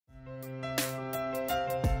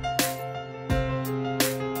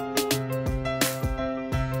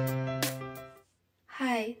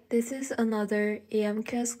This is another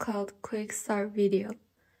EMQX Cloud Quick Start video.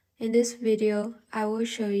 In this video, I will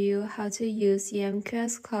show you how to use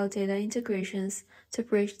EMQX Cloud data integrations to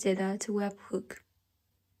bridge data to Webhook.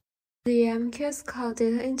 The EMQX Cloud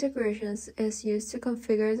data integrations is used to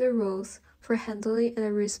configure the rules for handling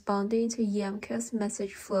and responding to EMQX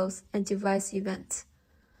message flows and device events.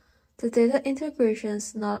 The data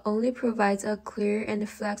integrations not only provides a clear and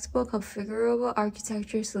flexible configurable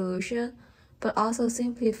architecture solution, but also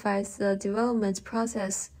simplifies the development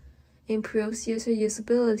process, improves user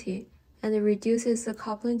usability, and reduces the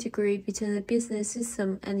coupling degree between the business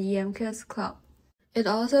system and EMQX Cloud. It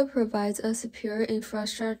also provides a secure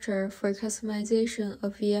infrastructure for customization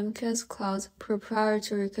of EMQX Cloud's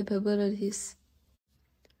proprietary capabilities.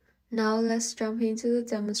 Now let's jump into the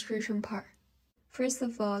demonstration part. First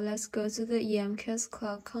of all, let's go to the EMQX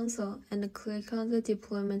Cloud console and click on the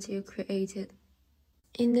deployment you created.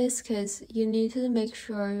 In this case, you need to make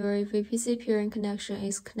sure your VPC peering connection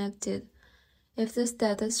is connected. If the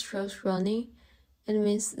status shows running, it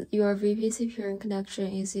means your VPC peering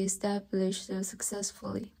connection is established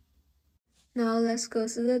successfully. Now let's go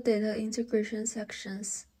to the data integration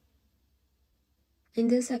sections. In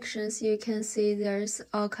these sections, you can see there's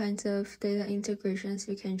all kinds of data integrations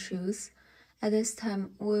you can choose. At this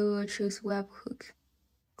time, we will choose Webhook.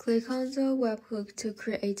 Click on the Webhook to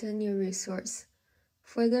create a new resource.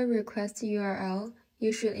 For the request URL,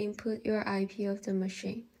 you should input your IP of the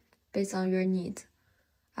machine based on your needs.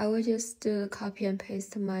 I will just do the copy and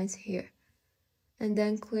paste mine here. And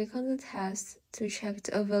then click on the test to check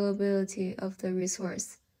the availability of the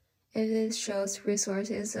resource. If it shows resource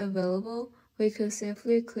is available, we could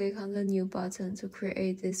simply click on the new button to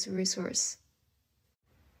create this resource.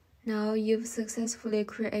 Now you've successfully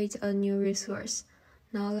created a new resource.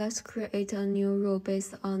 Now let's create a new rule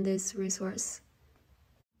based on this resource.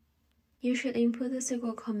 You should input the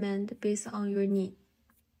SQL command based on your need.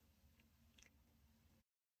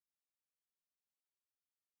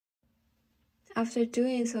 After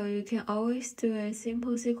doing so, you can always do a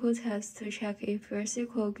simple SQL test to check if your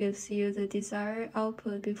SQL gives you the desired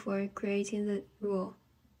output before creating the rule.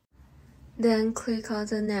 Then click on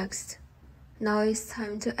the Next. Now it's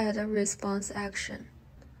time to add a response action.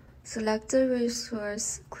 Select the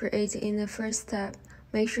resource created in the first step.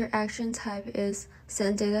 Make sure action type is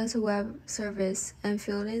Send data to web service and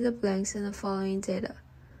fill in the blanks in the following data.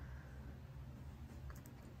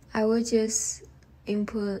 I will just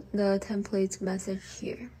input the template message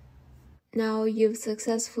here. Now you've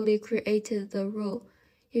successfully created the rule.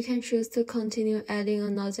 You can choose to continue adding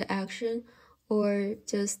another action or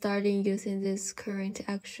just starting using this current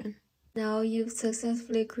action. Now you've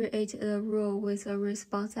successfully created a rule with a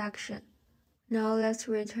response action. Now let's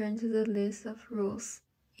return to the list of rules.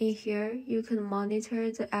 In here, you can monitor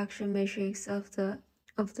the action matrix of the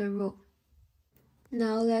rule.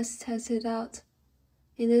 Now let's test it out.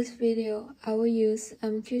 In this video, I will use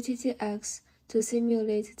MQTT to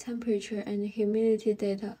simulate temperature and humidity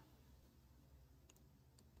data.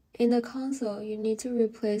 In the console, you need to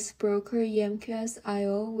replace broker EMQS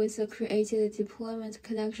IO with the created deployment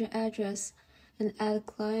connection address and add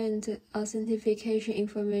client authentication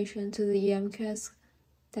information to the EMQS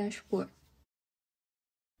dashboard.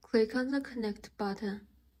 Click on the Connect button.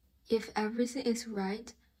 If everything is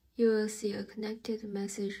right, you will see a connected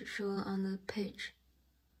message shown on the page.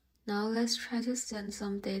 Now let's try to send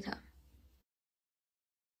some data.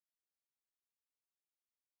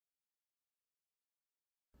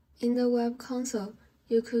 In the web console,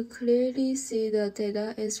 you could clearly see the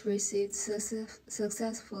data is received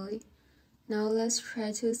successfully. Now let's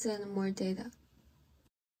try to send more data.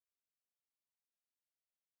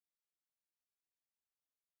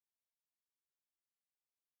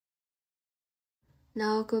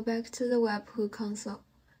 Now go back to the Webhook console.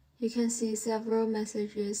 You can see several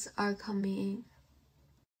messages are coming in.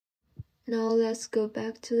 Now let's go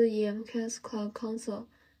back to the EMQX Cloud console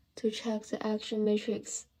to check the action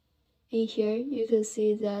matrix. In here, you can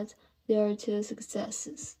see that there are 2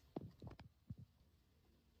 successes,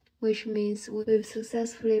 which means we've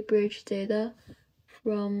successfully bridged data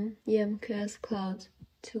from EMQX Cloud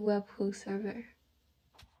to Webhook server.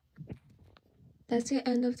 That's the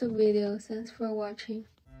end of the video. Thanks for watching.